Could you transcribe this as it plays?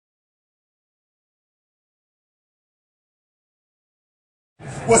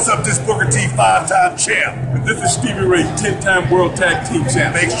What's up, this Booker T, 5-time champ. And this is Stevie Ray, 10-time World Tag Team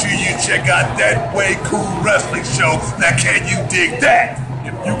Champ. Make sure you check out That Way Cool Wrestling Show. Now, can you dig that?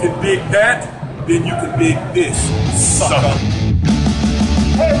 If you can dig that, then you can dig this, sucker.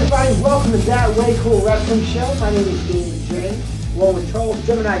 Hey everybody, welcome to That Way Cool Wrestling Show. My name is David J, along with Charles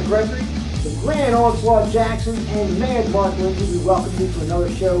Gemini Gregory, the Grand Onslaught Jackson, and Mad Mark Lindsay. We welcome you to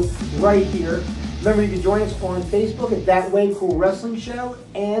another show right here. Remember, you can join us on Facebook at That Way Cool Wrestling Show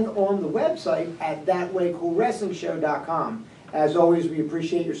and on the website at thatwaycoolwrestlingshow.com. As always, we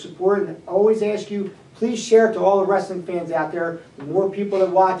appreciate your support and always ask you, please share it to all the wrestling fans out there. The more people that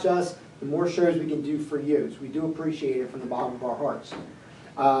watch us, the more shows we can do for you. So we do appreciate it from the bottom of our hearts.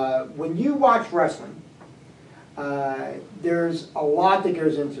 When you watch wrestling, there's a lot that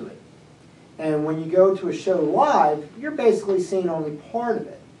goes into it. And when you go to a show live, you're basically seeing only part of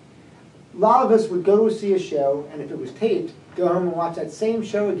it. A lot of us would go to see a show, and if it was taped, go home and watch that same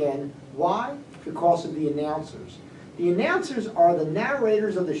show again. Why? Because of the announcers. The announcers are the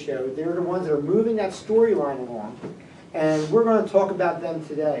narrators of the show. They're the ones that are moving that storyline along. And we're going to talk about them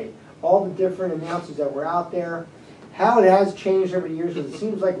today. All the different announcers that were out there, how it has changed over the years, because it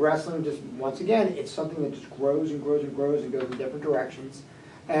seems like wrestling just, once again, it's something that just grows and grows and grows and goes in different directions.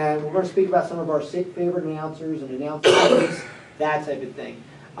 And we're going to speak about some of our favorite announcers and announcers, that type of thing.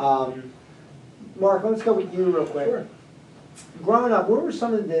 Mark, let's go with you real quick. Sure. Growing up, what were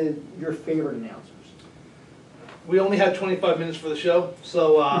some of your favorite announcers? We only had 25 minutes for the show,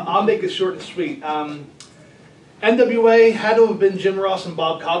 so I'll make it short and sweet. NWA had to have been Jim Ross and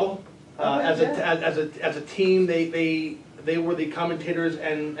Bob Caudle. As a team, they were the commentators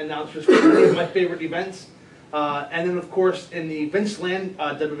and announcers for many of my favorite events. And then, of course, in the Vince land,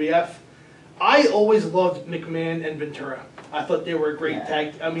 WWF, I always loved McMahon and Ventura. I thought they were a great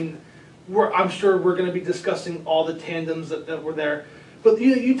tag. I mean, I'm sure we're going to be discussing all the tandems that were there. But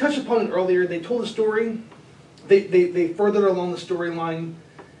you touched upon it earlier. They told a story. They furthered along the storyline.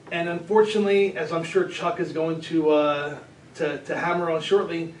 And unfortunately, as I'm sure Chuck is going to hammer on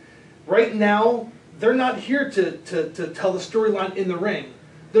shortly, right now, they're not here to tell the storyline in the ring.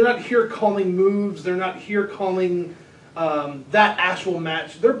 They're not here calling moves. They're not here calling that actual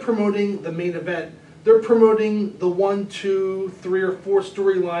match. They're promoting the main event. They're promoting the 1, 2, 3, or 4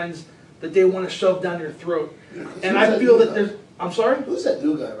 storylines that they want to shove down your throat. And I feel that there's... I'm sorry? Who's that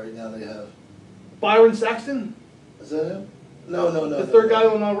new guy right now they have? Byron Saxton? Is that him? No. The third guy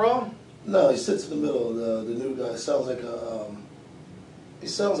on Raw? No, he sits in the middle. The new guy sounds like a... he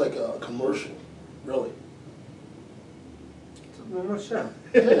sounds like a commercial, really. What's that?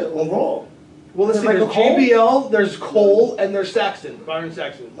 Yeah, on Raw. Well, let's see. There's JBL, there's Cole, and there's Saxton. Byron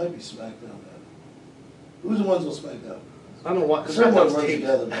Saxton. It might be SmackDown now. Who's the ones on SmackDown? I don't know what. Because Someone SmackDown's runs taped.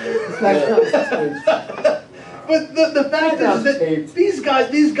 together, man. But the fact is that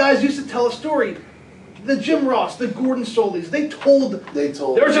these guys used to tell a story. The Jim Ross, the Gordon Solys, they told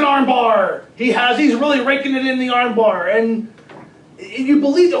there's an arm bar. He's really raking it in the arm bar, and you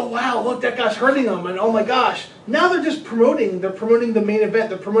believed, oh wow, look, that guy's hurting him, and oh my gosh. Now they're just promoting. They're promoting the main event.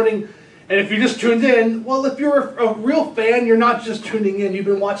 They're promoting, and if you just tuned in, well, if you're a real fan, you're not just tuning in. You've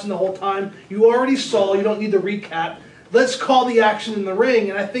been watching the whole time. You already saw. You don't need the recap. Let's call the action in the ring,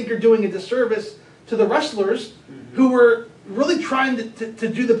 and I think you're doing a disservice to the wrestlers who were really trying to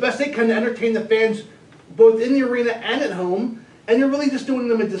do the best they can to entertain the fans both in the arena and at home, and you're really just doing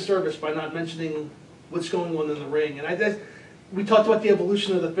them a disservice by not mentioning what's going on in the ring. And we talked about the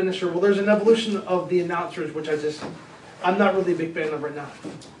evolution of the finisher. Well, there's an evolution of the announcers, which I'm not really a big fan of right now.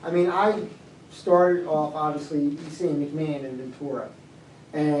 I mean, I started off, obviously, seeing McMahon and Ventura.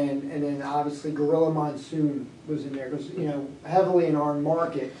 And then, obviously, Gorilla Monsoon was in there. Because, heavily in our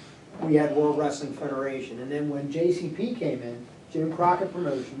market, we had World Wrestling Federation. And then when JCP came in, Jim Crockett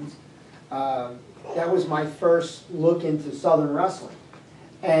Promotions, that was my first look into Southern wrestling.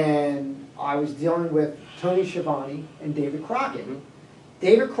 And I was dealing with Tony Schiavone and David Crockett.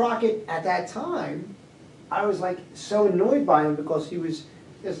 David Crockett, at that time, I was like so annoyed by him because he was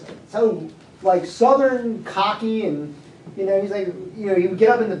just so like Southern cocky, and he's like, he would get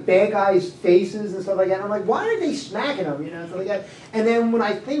up in the bad guys' faces and stuff like that. And I'm like, why are they smacking him? Stuff like that. And then when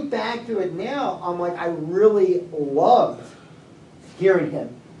I think back to it now, I'm like, I really loved hearing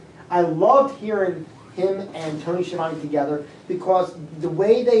him. I loved hearing him and Tony Schiavone together because the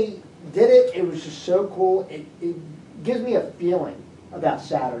way they did it, it was just so cool. It gives me a feeling about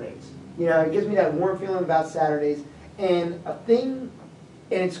Saturdays. It gives me that warm feeling about Saturdays. And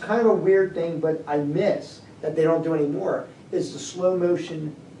it's kind of a weird thing, but I miss that they don't do anymore, is the slow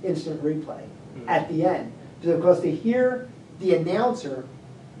motion instant replay at the end. Because to hear the announcer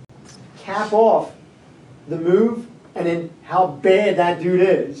cap off the move and then how bad that dude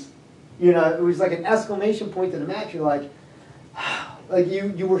is. You know, it was like an exclamation point to the match. You're like,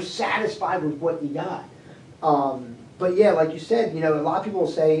 you were satisfied with what you got. But yeah, like you said, you know, a lot of people will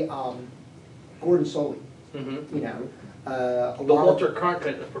say Gordon Soley. Mm-hmm. You know, The Walter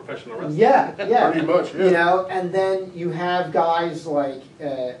Cronkite of professional wrestling. Yeah, yeah. Pretty much, yeah. You know, and then you have guys like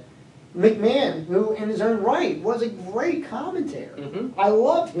McMahon, who in his own right was a great commentator. Mhm. I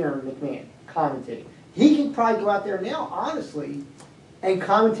loved hearing McMahon commentate. He can probably go out there now, honestly, and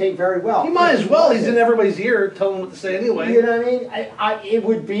commentate very well. He might as well. He's in everybody's ear, telling them what to say anyway. You know what I mean? It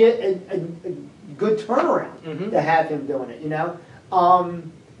would be a good turnaround Mhm. to have him doing it, you know?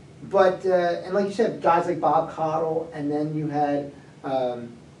 But and like you said, guys like Bob Caudle, and then you had, then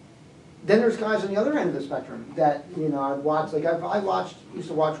there's guys on the other end of the spectrum that, you know, I'd watch, like used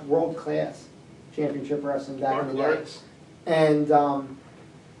to watch World Class Championship Wrestling back Mark in the Lawrence. day. And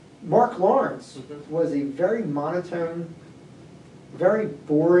Mark Lawrence Mhm. was a very monotone, very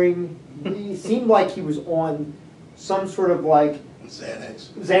boring, he seemed like he was on some sort of like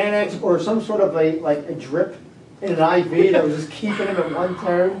Xanax or some sort of a drip in an IV that was just keeping him at one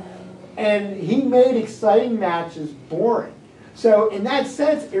tone. And he made exciting matches boring. So in that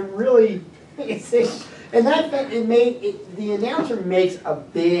sense, it really, in that fact, the announcer makes a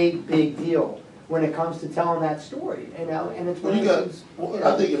big deal when it comes to telling that story, you know, and it's Well, one you of got, those, well, you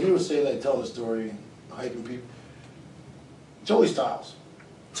know. I think if you were saying that, telling a story, hyping people, Joey Styles,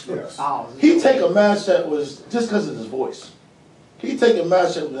 Yes. Oh, he'd take a match that was, just because of his voice, he'd take a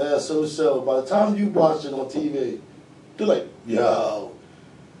match that was so-so, by the time you watched it on TV, you're like, yo,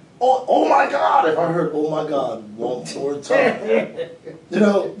 oh my God, if I heard oh my God one more time. You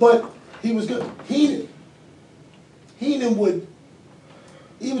know, but he was good. Heenan would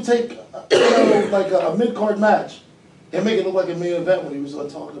take, you know, like a mid-card match and make it look like a main event when he was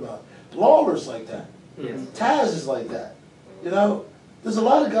talking about it. Lawler's like that. Yes. Taz is like that. You know, there's a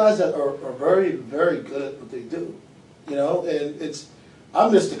lot of guys that are very, very good at what they do. You know, and I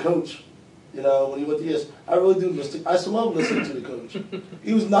miss the coach. You know, when he went to ES, I really do miss I still love listening to the coach.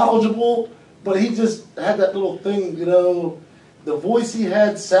 He was knowledgeable, but he just had that little thing, you know, the voice he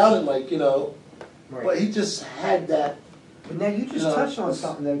had sounded like, you know, Right. but he just had that. But now you just No, touched on it's-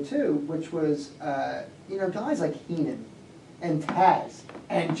 something though too, which was, you know, guys like Heenan and Taz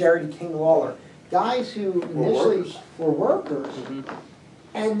and Jerry the King Lawler, guys who initially workers. were workers, Mhm.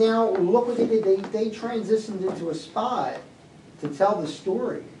 and now look what they did. They transitioned into a spot to tell the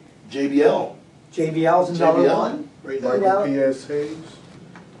story. JBL. JBL's another JBL. one. Right You now. know, P.S. Hayes.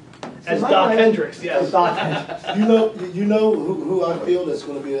 As So my Doc mind- Hendricks, yes. as Doc Hendricks. You know who I feel that's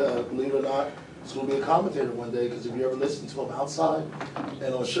going to be believe it or not, is going to be a commentator one day. Because if you ever listen to him outside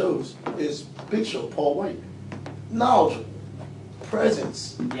and on shows, is Big Show, Paul White, knowledgeable,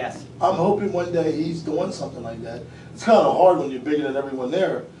 presence. Yes. I'm hoping one day he's doing something like that. It's kind of hard when you're bigger than everyone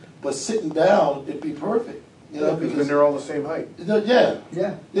there, but sitting down, it'd be perfect. You know, Because because they're all the same height. yeah,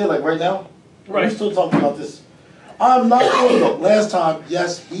 Yeah. like right now. Right. We're still talking about this. I'm not going to look. Last time,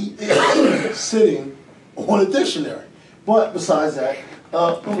 yes, he is sitting on a dictionary. But besides that,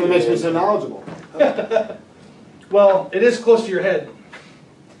 It makes me so knowledgeable. Well, it is close to your head.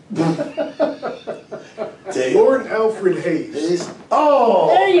 Dave. Lord Alfred Hayes. Is, oh,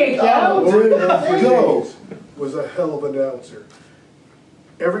 There you go. Lord Alfred Go. Hayes was a hell of an announcer.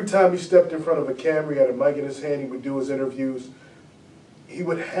 Every time he stepped in front of a camera, he had a mic in his hand, he would do his interviews. He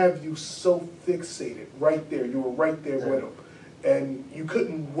would have you so fixated right there. You were right there with him. And you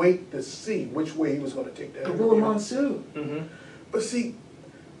couldn't wait to see which way he was going to take that Gorilla interview. Monsoon. Mm-hmm. But see,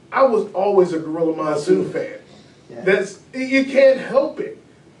 I was always a Gorilla Monsoon fan. Yeah. You can't help it.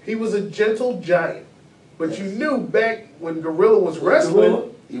 He was a gentle giant. But you knew back when Gorilla was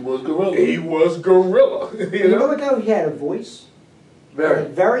wrestling, He was Gorilla. he was Gorilla. You You know know? what though? He had a voice. Very,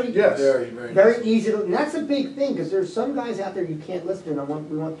 Very. Yes. very Very easy to, and that's a big thing, because there's some guys out there you can't listen to, and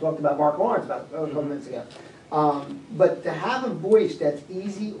we want to talk about Mark Lawrence about a couple minutes ago. But to have a voice that's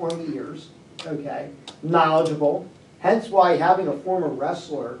easy on the ears, okay, knowledgeable, hence why having a former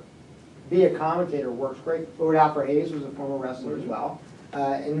wrestler be a commentator works great. Lord Alfred Hayes was a former wrestler as well.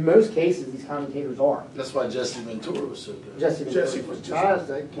 In most cases, these commentators are. That's why Jesse Ventura was so good. Jesse was just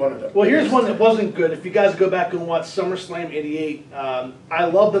fantastic. one of them. Well, here's one that wasn't good. If you guys go back and watch SummerSlam '88, I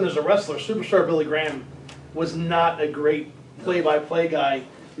loved him as a wrestler. Superstar Billy Graham was not a great play-by-play guy.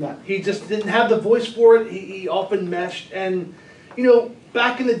 No. He just didn't have the voice for it. He often meshed. And, you know,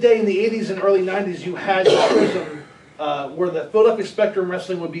 back in the day, in the 80s and early 90s, you had Prism, where the Philadelphia Spectrum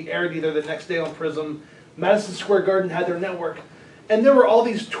Wrestling would be aired either the next day on Prism. Madison Square Garden had their network. And there were all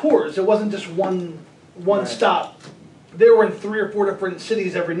these tours. It wasn't just one stop. They were in 3 or 4 different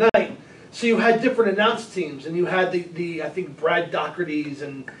cities every night. So you had different announce teams, and you had the I think Brad Doherty's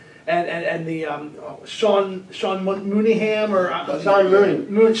and the Sean Mooneyham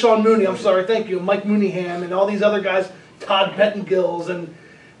or Sean Mooney. I'm sorry, thank you, Mike Mooneyham, and all these other guys, Todd Pettengills, and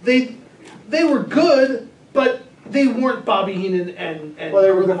they were good, but they weren't Bobby Heenan and Well,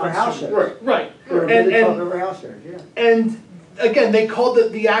 they were good for house shows. Right. They were really good for house shows, yeah. And again, they called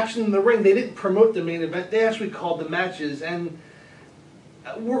the action in the ring. They didn't promote the main event. They actually called the matches, and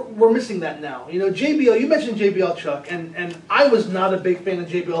we're missing that now. You know, JBL. You mentioned JBL, Chuck, and I was not a big fan of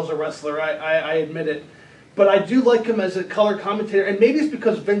JBL as a wrestler. I admit it, but I do like him as a color commentator, and maybe it's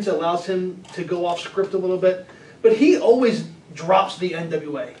because Vince allows him to go off script a little bit. But he always drops the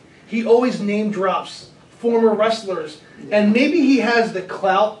NWA. He always name drops former wrestlers, and maybe he has the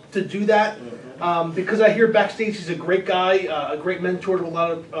clout to do that. Because I hear backstage he's a great guy, a great mentor to a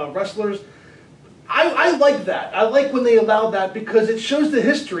lot of wrestlers. I like that. I like when they allow that because it shows the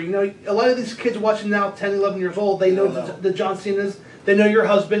history. You know, a lot of these kids watching now, 10, 11 years old, they know the John Cena's, they know your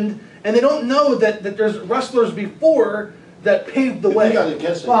husband, and they don't know that there's wrestlers before that paved the way. I didn't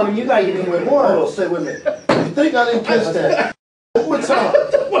catch that. Well, I mean, you gotta give me more. Hold on, stay with me. You think I didn't catch that? One time.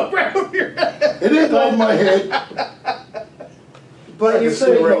 What right over your head? It didn't go over my head. But you're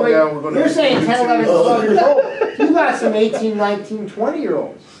saying, you're saying 10, 11, 12 years old. You got some 18, 19,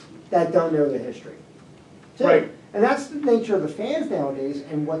 20-year-olds that don't know the history. Too. Right. And that's the nature of the fans nowadays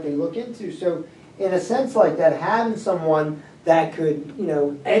and what they look into. So in a sense like that, having someone that could, you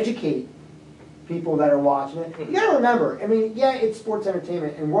know, educate people that are watching it. You gotta remember, I mean, yeah, it's sports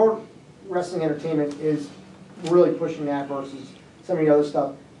entertainment, and World Wrestling Entertainment is really pushing that versus some of the other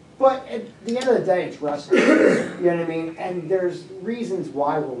stuff. But at the end of the day, it's wrestling. You know what I mean? And there's reasons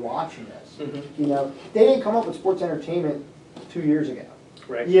why we're watching this. You know, they didn't come up with sports entertainment 2 years ago.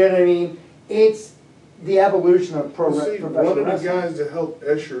 Right. You know what I mean? It's the evolution of professional one of the wrestling. guys that helped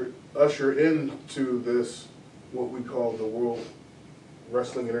usher into this, what we call the World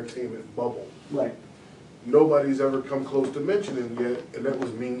Wrestling Entertainment bubble, Right. nobody's ever come close to mentioning yet, and that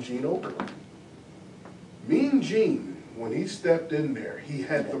was Mean Gene Okerlund. Mean Gene, when he stepped in there, he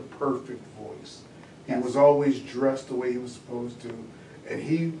had the perfect voice. He was always dressed the way he was supposed to,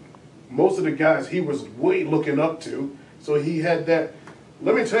 and most of the guys he was way looking up to, so he had that,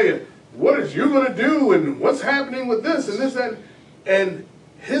 let me tell you, what is you gonna do, and what's happening with this, and this, that, and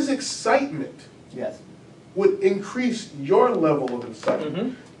his excitement Yes. would increase your level of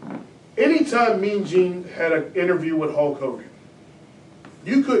excitement. Anytime Mean Gene had an interview with Hulk Hogan,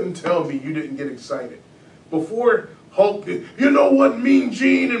 you couldn't tell me you didn't get excited. Before Hulk, you know what, Mean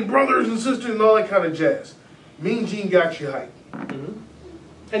Gene and brothers and sisters and all that kind of jazz. Mean Gene got you hyped.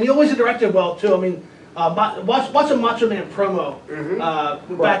 And he always interacted well too. I mean, watch a Macho Man promo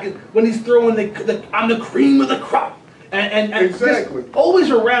back when he's throwing I'm the cream of the crop, and Exactly. just always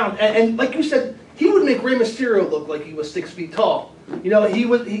around. And like you said, he would make Rey Mysterio look like he was 6 feet tall. You know, he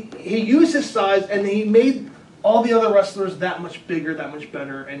used his size and he made all the other wrestlers that much bigger, that much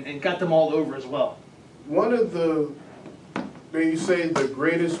better, and got them all over as well. One of the, when you say the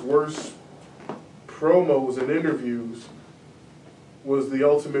greatest, worst promos and interviews was the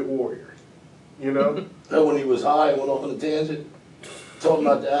Ultimate Warrior, you know? That when he was high and went off on a tangent, talking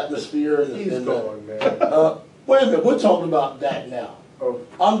about the atmosphere and He's and gone, man. wait a minute, we're talking about that now. Oh.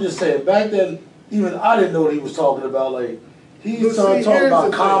 I'm just saying, back then, even I didn't know what he was talking about. Like, he But started see, talking here's about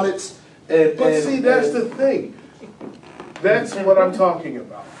the thing. comets and. But and, see, that's and, the thing. That's what I'm talking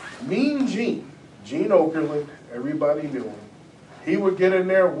about. Mean Gene Okerlund, everybody knew him. He would get in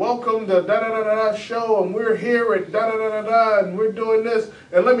there, welcome to da-da-da-da-da show, and we're here at da-da-da-da-da, and we're doing this,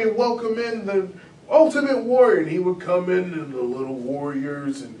 and let me welcome in the Ultimate Warrior. And he would come in, and the little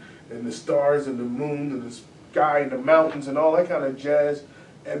warriors, and the stars, and the moon, and the sky, and the mountains, and all that kind of jazz.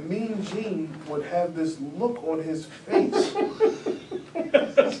 And Mean Gene would have this look on his face.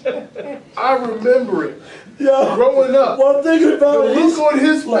 I remember it. Yeah. Growing up, What I'm thinking the about is. look on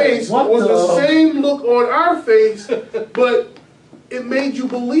his like, face what was the the- same look on our face, but it made you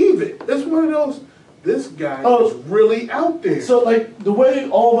believe it. It's one of those, this guy Oh. is really out there. So, like, the way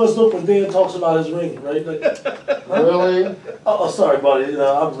all of us look when Dan talks about his ring, right? Like, Really? oh, sorry, buddy. You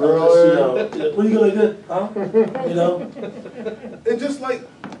know, I'm just, you know, what are you gonna do? Huh? You know? And just like,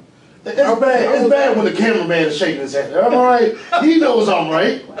 It's bad. It's bad when the cameraman is shaking his head. I'm all right. He knows I'm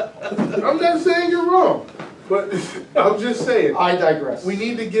right. I'm not saying you're wrong, but I'm just saying, I digress. we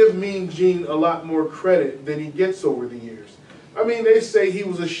need to give Mean Gene a lot more credit than he gets over the years. I mean, they say he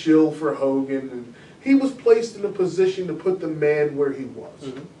was a shill for Hogan, and he was placed in a position to put the man where he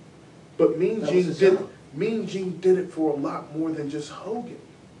was. But Mean Gene did it for a lot more than just Hogan.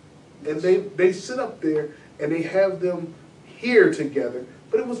 And they sit up there and they have them here together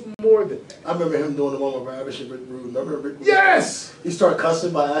but it was more than that. I remember him doing the one with Ravish and Rick Rude. Remember Rick Rude? Yes! He started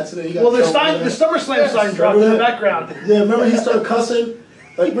cussing by accident. He got Well, the killed for SummerSlam that. sign dropped in the background. Yeah, remember he started cussing?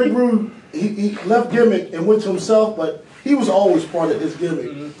 Like Rick Rude, he left gimmick and went to himself, but he was always part of his gimmick.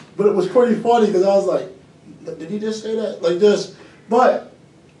 Mm-hmm. But it was pretty funny because I was like, did he just say that? Like this. But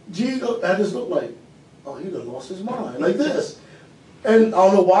Gene had this look like, oh, he done lost his mind. Like this. And I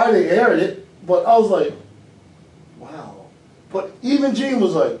don't know why they aired it, but I was like, wow. But even Gene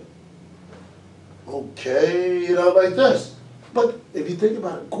was like, okay, you know, like this. But if you think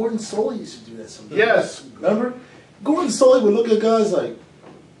about it, Gordon Solie used to do that sometimes. Yes. Remember? Gordon Solie would look at guys like,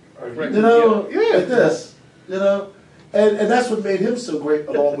 Right. you know, Yeah. like this, you know? And that's what made him so great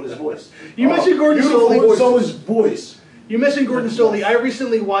along with his voice. You mentioned Gordon beautiful Solie. voice. So his voice. You mentioned Gordon Solie. I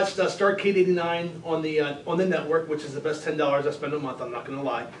recently watched Starrcade '89 on the network, which is the best $10 I spend a month. I'm not going to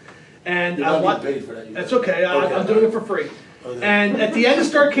lie. And You're I not watched. getting paid for that. That's okay. I'm doing it for free. Okay. And at the end of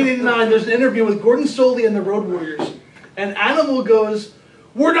Starrcade '89, there's an interview with Gordon Solie and the Road Warriors, and Animal goes,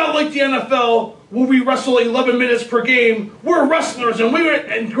 "We're not like the NFL, where we wrestle 11 minutes per game. We're wrestlers, and we were."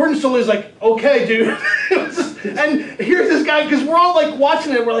 And Gordon Solie's like, "Okay, dude." And here's this guy, because we're all like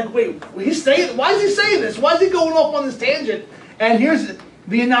watching it. We're like, "Wait, he's saying? Why is he saying this? Why is he going off on this tangent?" And here's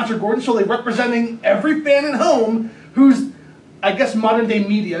the announcer, Gordon Solie, representing every fan at home who's, I guess, modern day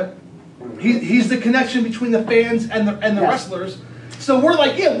media. He's the connection between the fans and the Yes. wrestlers. So we're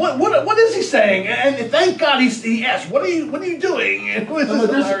like, yeah, what is he saying? And thank God he asked, what are you doing? And it was No, just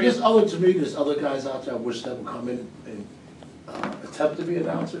but hilarious. there's other guys out there I wish that would come in and attempt to be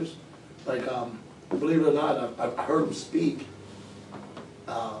announcers. Like, believe it or not, I've heard him speak.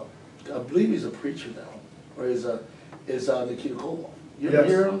 I believe he's a preacher now, or is Nikita Koloff. You ever Yes.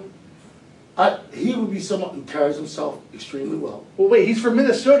 hear him? He would be someone who carries himself extremely well. Well, wait, he's from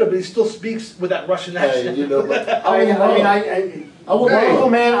Minnesota, but he still speaks with that Russian accent. Hey, you know, but I would Hey,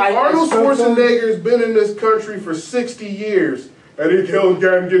 love, man, Arnold spoke to him. Schwarzenegger's been in this country for 60 years, and he can't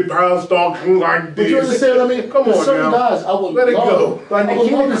get past talking like But you this. understand what I mean? Come There's on certain now. guys I would Let it love. go. But I would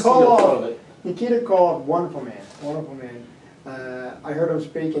Nikita love to see a part of Koloff, it. Nikita Koloff, wonderful man, wonderful man. I heard him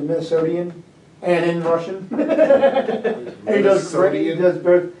speak in Minnesotian and in Russian. And he does great, he does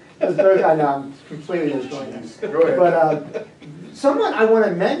both, I know, I'm completely destroying this. Go ahead. But someone I want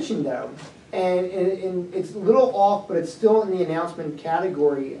to mention though, and it's a little off, but it's still in the announcement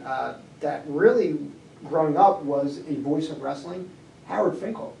category, that really growing up was a voice of wrestling, Howard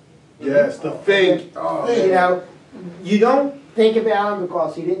Finkel. Yes, the fake. Oh, You know, you don't think about him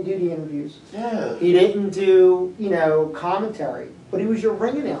because he didn't do the interviews. Yeah. He didn't do, commentary, but he was your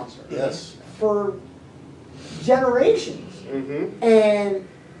ring announcer Yes. for generations. Mm-hmm. And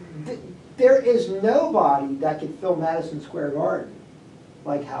there is nobody that could fill Madison Square Garden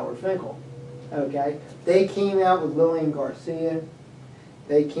like Howard Finkel. Okay? They came out with Lillian Garcia.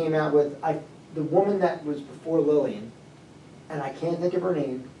 They came out with the woman that was before Lillian, and I can't think of her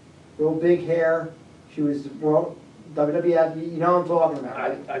name. Real big hair. She was, well, WWF, you know what I'm talking about,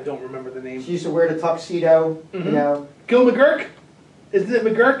 right? I don't remember the name. She used to wear the tuxedo, Mhm. you know. Gil McGurk? Isn't it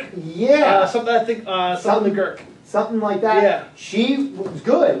McGurk? Yeah. Something I think, something McGurk. Something like that. Yeah. She was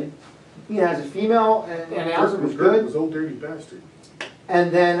good, as a female announcer was good. Was old dirty bastard.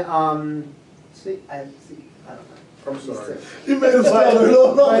 And then, I don't know. I'm sorry. You made him sound a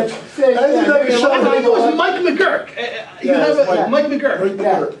little But- like. I think it was Mike McGurk. You Yeah, have it's a, Mike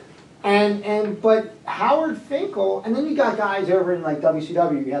McGurk. Yeah. But Howard Finkel, and then you got guys over in like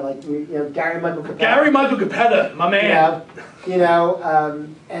WCW. You had Gary Michael Capetta. Gary Michael Capetta, my man.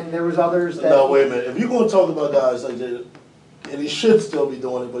 And there was others that. No, wait a minute. If you're going to talk about guys like that, and he should still be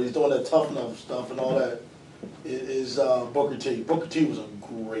doing it, but he's doing that tough enough stuff and all that, is Booker T. Booker T was a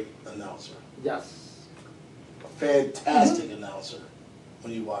great announcer. Yes. A fantastic announcer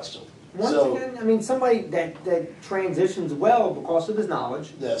when you watched him. Once So, again, somebody that transitions well because of his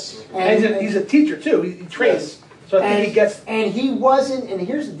knowledge. yes. And he's a teacher too. He trains. Yes. So I think he gets. And he wasn't. And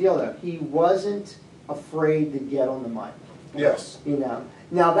here's the deal, though. He wasn't afraid to get on the mic. Yes.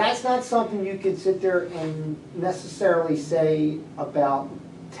 Now that's not something you could sit there and necessarily say about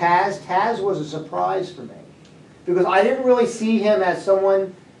Taz. Taz was a surprise for me because I didn't really see him as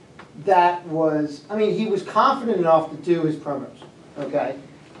someone that was. I mean, he was confident enough to do his promos. Okay.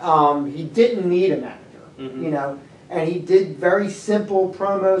 He didn't need a manager, and he did very simple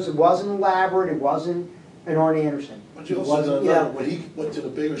promos. It wasn't elaborate. It wasn't an Arnie Anderson. But you It also wasn't, know when he went to the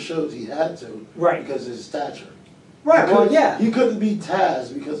bigger shows, he had to. Right. Because of his stature. Right. He Well, couldn't- yeah. He couldn't beat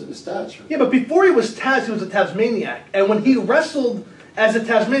Taz because of his stature. Yeah, but before he was Taz, he was a Tasmaniac. And when he wrestled as a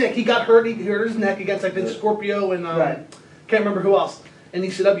Tasmaniac, he got hurt. He hurt his neck against, I think, Scorpio and Right. can't remember who else in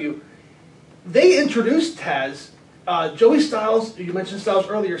ECW. They introduced Taz Joey Styles, you mentioned Styles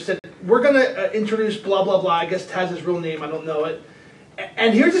earlier, said, we're going to introduce blah, blah, blah. I guess Taz's real name, I don't know it.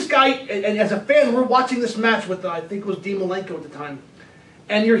 And here's this guy, and as a fan, we're watching this match with, I think it was Dean Malenko at the time.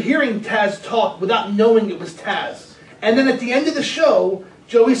 And you're hearing Taz talk without knowing it was Taz. And then at the end of the show,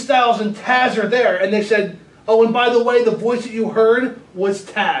 Joey Styles and Taz are there, and they said, oh, and by the way, the voice that you heard was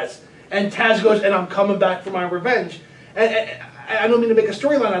Taz. And Taz goes, and I'm coming back for my revenge. And I don't mean to make a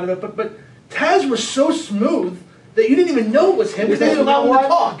storyline out of it, but Taz was so smooth that you didn't even know it was him because they didn't allow him to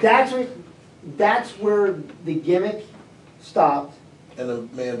talk. That's where the gimmick stopped And the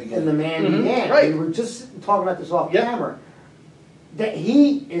man began. and the man began. Right. We were just talking about this off Yep. camera. That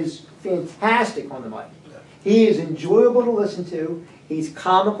he is fantastic on the mic. He is enjoyable to listen to. He's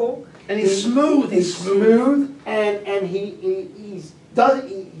comical. And he's smooth. He's smooth, and he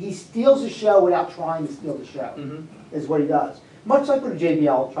steals the show without trying to steal the show. Is what he does. Much like what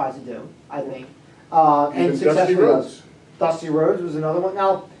JBL tries to do, I think, and Even Dusty successfully Rhodes. does. Dusty Rhodes was another one.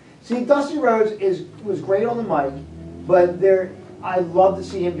 Now, see, Dusty Rhodes was great on the mic, but I love to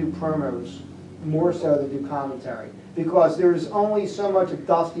see him do promos more so than do commentary, because there's only so much of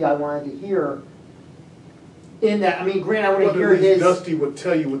Dusty I wanted to hear. In that, I mean, Grant, I want to But hear at least his. Dusty would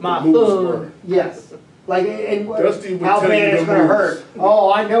tell you what My the moves food. were. Yes. Like, and Dusty would how tell bad you it's the going to moves. hurt.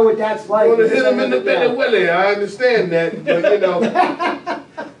 Oh, I know what that's like. You want to hit him in the belly willy, I understand that, but you know,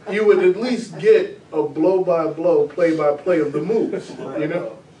 you would at least get a blow-by-blow, play-by-play of the moves, you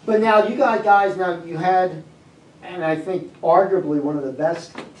know? But now you got guys, now you had, and I think arguably one of the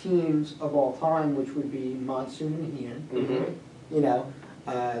best teams of all time, which would be Monsoon and Heenan. You know,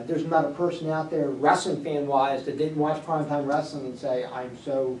 there's not a person out there, wrestling fan-wise, that didn't watch primetime wrestling and say,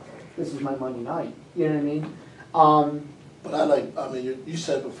 this is my Monday night. You know what I mean? But you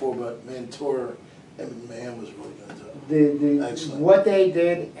said before, but Ventura and McMahon was really good too. Excellent. What they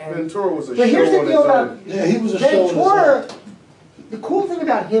did. And, Ventura was a but show here's the on his deal about own. Yeah, he was a show on his Ventura. The cool thing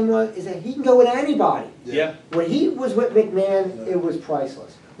about him is that he can go with anybody. Yeah. When he was with McMahon, it was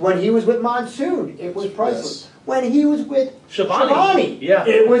priceless. When he was with Monsoon, it was priceless. Yes. When he was with Shivani. Yeah.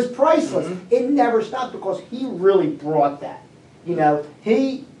 it was priceless. It never stopped because he really brought that. You know,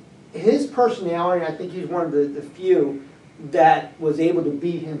 his personality, I think he's one of the few that was able to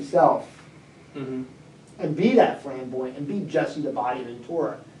be himself and be that flamboyant and be Jesse the Body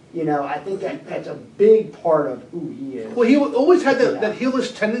Ventura. You know, I think that's a big part of who he is. Well, he always had that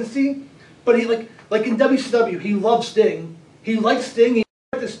heelish tendency, but he like in WCW, he loved Sting. He liked Sting. He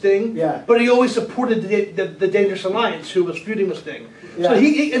liked Sting. Yeah. But he always supported the Dangerous Alliance, who was feuding with Sting. Yeah. So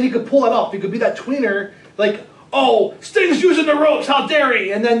he could pull it off. He could be that tweener, like, oh, Sting's using the ropes, how dare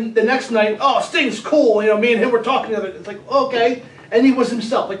he? And then the next night, oh, Sting's cool. You know, me and him were talking together. It's like, okay. And he was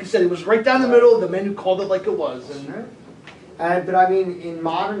himself. Like you said, he was right down the middle, the man who called it like it was. And But I mean, in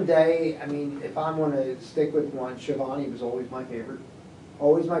modern day, I mean, if I'm going to stick with one, Shivani was always my favorite.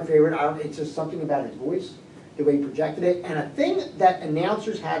 Always my favorite. It's just something about his voice, the way he projected it, and a thing that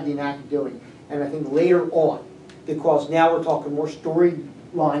announcers had the knack of doing, and I think later on, because now we're talking more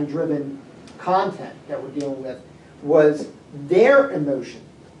storyline-driven content that we're dealing with, was their emotion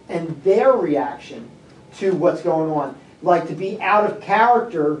and their reaction to what's going on. Like to be out of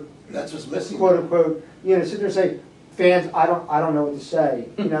character, That's what's missing. quote unquote, you know, sit there and say, fans, I don't know what to say.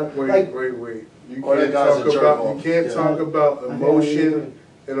 You know, like Wait. You Or that can't guy's talk a jerk about off. you can't Yeah. talk about I know emotion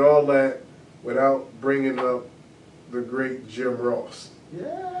and all that without bringing up the great Jim Ross.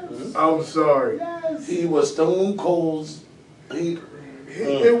 yes, I'm sorry. yes. He was Stone Cold's. It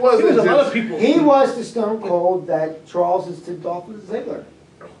he wasn't was a lot of just people. He was the Stone Cold that Charles is tipped off with Ziggler.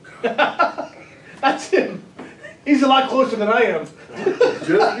 That's him. He's a lot closer than I am.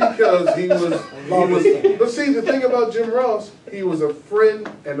 just because he was. But see, the thing about Jim Ross, he was a friend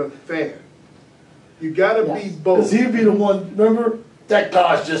and a fan. You gotta be Yes. both. Because he'd be the one, remember? That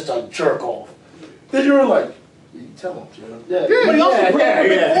guy's just a jerk off. Then you were like, you tell him, Jim. Yeah. But he also brought up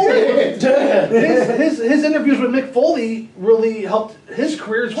Mick Foley. Yeah. His interviews with Mick Foley really helped his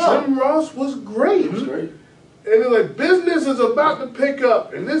career as well. Jim Ross was great. It was great. And they're like, business is about to pick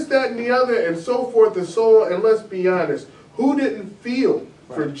up, and this, that, and the other, and so forth and so on. And let's be honest, who didn't feel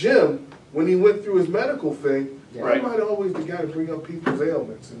for Jim when he went through his medical thing? Yeah. I'm not always the guy to bring up people's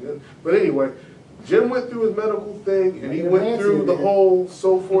ailments. And then, but anyway, Jim went through his medical thing, and he went through the whole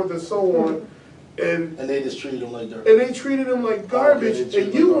so forth and so on. And they just treated him like dirt. and they treated him like garbage, they treated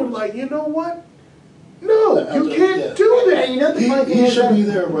and him you like were garbage. like, you know what? No, you Yeah. can't do that. And you know the funny thing He is should that be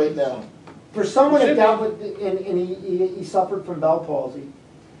there right now. for someone that Should dealt with, and he suffered from Bell palsy,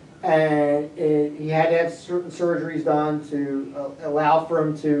 and he had to have certain surgeries done to allow for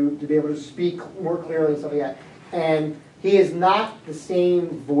him to be able to speak more clearly and stuff like that. And he is not the same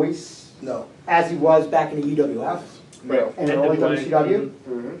voice No. as he was back in the UWF. No. and only NWA. WCW,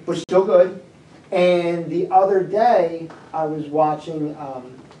 Mhm. but still good. And the other day, I was watching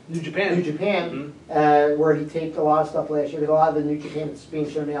New Japan. New Japan, where he taped a lot of stuff last year, because a lot of the New Japan that's being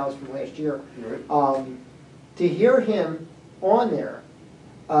shown now is from last year. Right. To hear him on there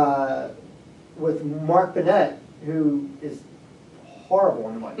with Mark Burnett, who is horrible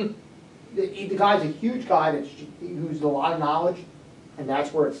on the mic. The guy's a huge guy who's a lot of knowledge, and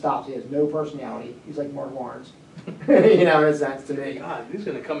that's where it stops. He has no personality. He's like Mark Lawrence, you know, in a sense to me. God, he's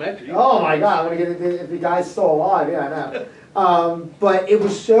gonna come after you. Oh my God, I'm gonna get it if the guy's still alive. Yeah, I know. But it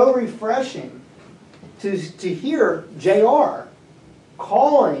was so refreshing to hear JR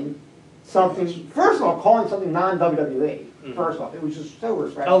calling something. First of all, calling something non-WWE. First off, it was just so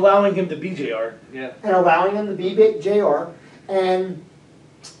refreshing. Allowing him to be JR. Yeah. And allowing him to be big JR. And,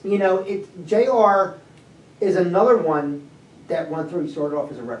 you know, JR is another one that went through. He started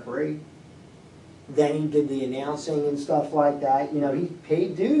off as a referee. Then he did the announcing and stuff like that. You know, he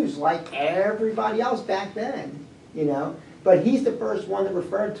paid dues like everybody else back then, you know. But he's the first one that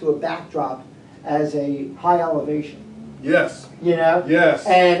referred to a backdrop as a high elevation, Yes. you know. Yes.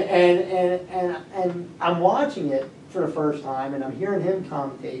 And I'm watching it for the first time, and I'm hearing him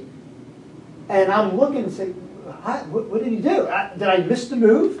commentate, and I'm looking and say, what did he do? Did I miss the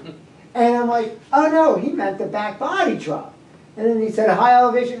move? And I'm like, oh no, he meant the back body drop. And then he said high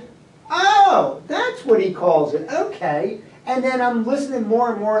elevation. Oh, that's what he calls it. Okay. And then I'm listening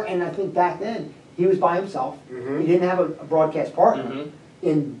more and more, and I think back then he was by himself. He didn't have a broadcast partner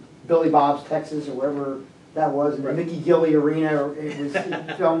in Billy Bob's Texas or wherever that was, in the Mickey Gilley Arena. It was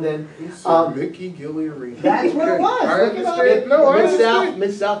filmed in. Mickey Gilley Arena. That's what it was. I Look about understand. it. No, I Mid-South, understand.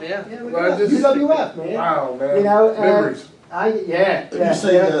 Mid-South, yeah. Yeah, look Well, at that. UWF, man. Wow, man. You know, Memories. You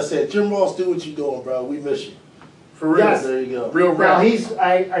say that, I said, Jim Ross, do what you doing, bro. We miss you. For real. Yes. There you go. Real Now rap.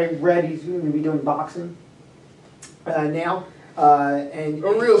 I read he's going to be doing boxing now, and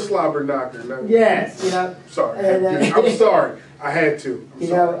A real slobber knocker. No. yes, you know, Sorry. And, I'm sorry. I had to. I'm you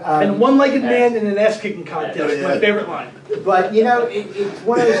sorry. know, And one-legged man in an ass-kicking contest. My favorite line. but you know, it's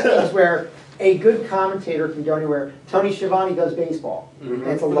one of those things where a good commentator can go anywhere. Tony Schiavone does baseball, and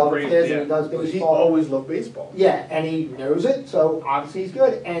it's a love of his, and he does But he baseball. always loved baseball. Yeah, and he knows it, so obviously he's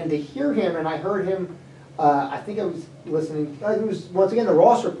good. And to hear him, and I heard him, I think I was listening, it was once again the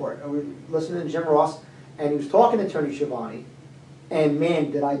Ross Report. I was listening to Jim Ross, and he was talking to Tony Schiavone, and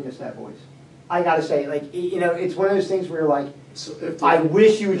man, did I miss that voice. I gotta say, like, you know, it's one of those things where you're like, So if I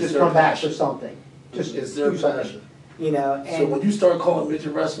wish you would It's just their come back passion. for something. Just It's their do something. passion. You know, So when and you start calling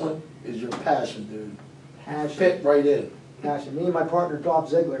midget wrestling, is your passion, dude. passion. Fit right in. Passion. Me and my partner,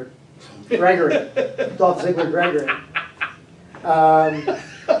 Dolph Ziggler, Gregory, Dolph Ziggler Gregory.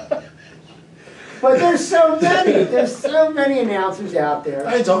 But there's so many announcers out there.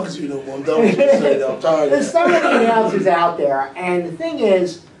 I ain't talking to you no more. Don't say that. I'm tired. There's so many announcers out there, and the thing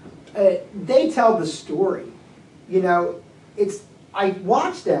is, they tell the story. You know, I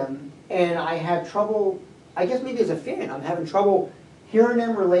watch them, and I have trouble. I guess maybe as a fan, I'm having trouble hearing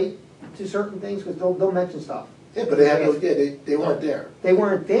them relate to certain things because they'll mention stuff. Yeah, but they have no. Yeah, they weren't there. They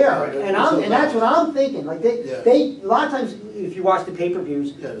weren't there, Right, and there's that's no what I'm thinking. Like Yeah. they a lot of times, if you watch the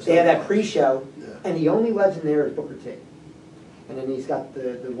pay-per-views, Yeah, there's they have no that doubt. pre-show, Yeah. and the only legend there is Booker T. And then he's got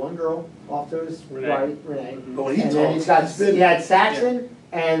the one girl off to his Renee. right, Renee. But when he And then talks, he's got he's been- he had Saxon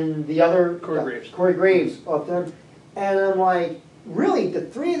and the other Corey Graves. Corey Graves off to him, and I'm like, really, the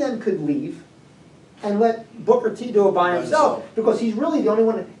three of them could leave and let Booker T do it by himself because he's really the only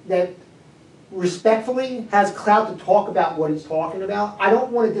one that respectfully has clout to talk about what he's talking about. I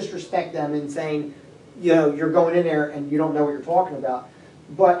don't want to disrespect them in saying, you know, you're going in there and you don't know what you're talking about.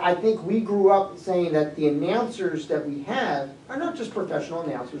 But I think we grew up saying that the announcers that we have are not just professional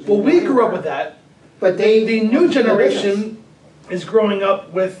announcers. Well, we grew up with that. But they The new generation is growing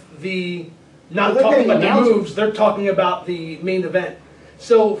up with the not Well, they're talking about getting the announcers. moves, they're talking about the main event.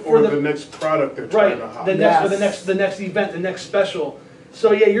 So for Or the, the next product they're right, trying to hop. the next, or Yes. the next event, the next special.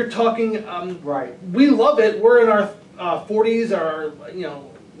 So yeah, you're talking. Right. We love it. We're in our 40s, or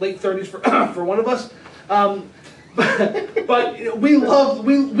late 30s for for one of us. But you know,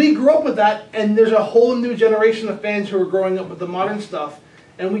 we grew up with that, and there's a whole new generation of fans who are growing up with the modern stuff.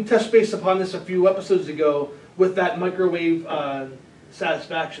 And we touched base upon this a few episodes ago with that microwave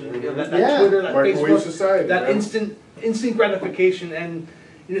satisfaction, you know, that Yeah. Twitter, that Microwave Facebook, society, that man. instant gratification, and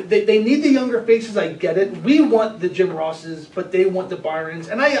you know, they need the younger faces. I get it. We want the Jim Rosses, but they want the Byrons,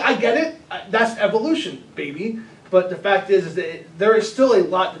 and I get it. That's evolution, baby. But the fact is that there is still a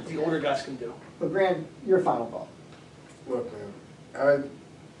lot that the older guys can do. But Grant, your final thought. Look, man,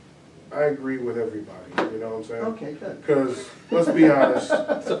 I agree with everybody, you know what I'm saying? Okay, good. Because, let's be honest,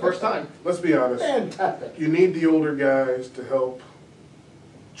 It's the first time. let's be honest, Fantastic. you need the older guys to help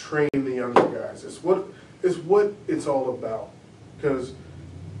train the younger guys. It's what it's all about. Because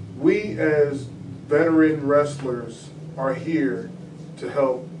we as veteran wrestlers are here to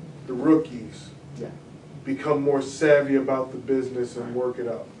help the rookies Yeah. become more savvy about the business and work it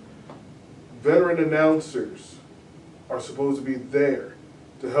out. Veteran announcers are supposed to be there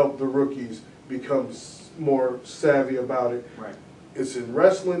to help the rookies become more savvy about it. Right. It's in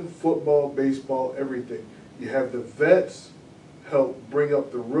wrestling, football, baseball, everything. You have the vets help bring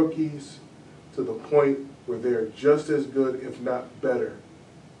up the rookies to the point where they're just as good, if not better,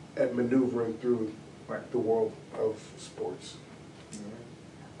 at maneuvering through the world of sports.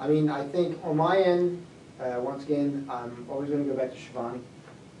 I mean, I think on my end, once again, I'm always going to go back to Shivani.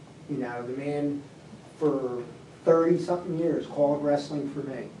 You know, the man for 30-something years called wrestling for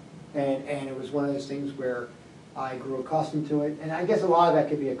me. And it was one of those things where I grew accustomed to it. And I guess a lot of that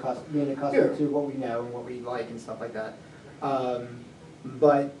could be being accustomed to what we know and what we like and stuff like that.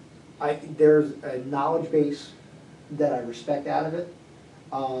 But there's a knowledge base that I respect out of it.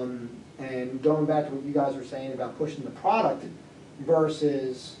 And going back to what you guys were saying about pushing the product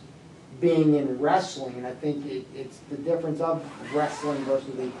versus being in wrestling, and I think it's the difference of wrestling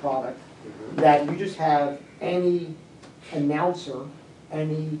versus a product, that you just have any announcer,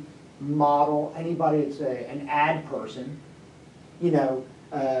 any model, anybody that's an ad person, you know,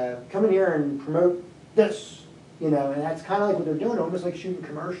 come in here and promote this, you know, and that's kind of like what they're doing, almost like shooting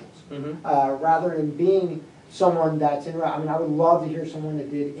commercials. Rather than being someone that's in, I mean, I would love to hear someone that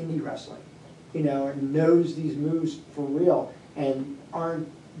did indie wrestling, you know, and knows these moves for real, and aren't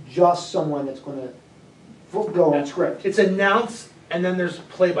just someone that's going to go on script. It's announced, and then there's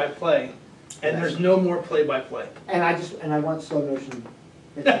play-by-play, and there's no more play-by-play. And I want slow motion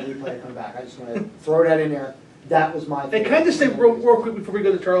if the replay to come back. I just want to throw that in there. That was my And favorite. can I just say real quick before we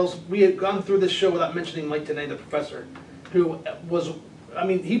go to Charles, we had gone through this show without mentioning Mike Tenay, the professor, who was, I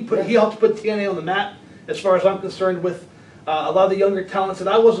mean, he helped put TNA on the map, as far as I'm concerned, with a lot of the younger talents that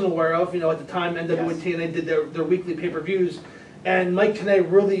I wasn't aware of. You know, at the time, NWA and TNA did their weekly pay-per-views, and Mike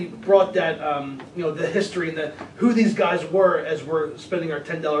Tenay really brought that, you know, the history and who these guys were as we're spending our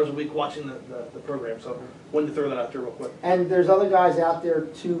 $10 a week watching the program. So, wanted to throw that out there real quick. And there's other guys out there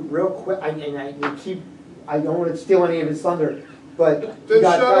too, real quick. I don't want to steal any of his thunder, but Then you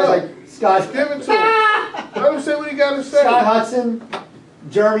got shut guys up. like Scott. Give it to him. Let him say what he got to say. Scott Hudson,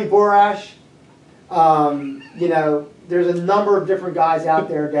 Jeremy Borash. You know, there's a number of different guys out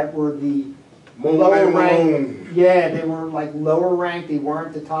there that were the lower ranked. Yeah, they were like lower ranked. They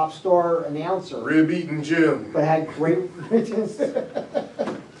weren't the top star announcer, Rib eating Jim. but had great.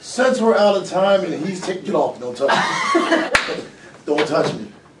 Since we're out of time and he's taking it off, don't touch me. Don't touch me.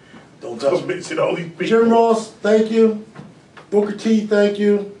 Don't touch Don't me. mention all these people. Jim Ross, thank you. Booker T, thank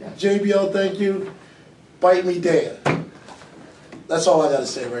you. JBL, thank you. Bite me, Dan. That's all I gotta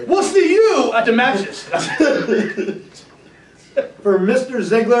say right now. We'll see you at the matches. For Mr.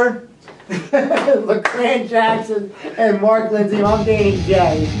 Ziegler, LeGrand Jackson, and Mark Lindsay, I'm Danny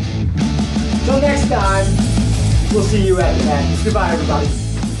J. Till next time, we'll see you at the matches. Goodbye, everybody.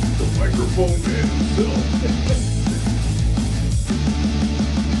 The microphone man himself.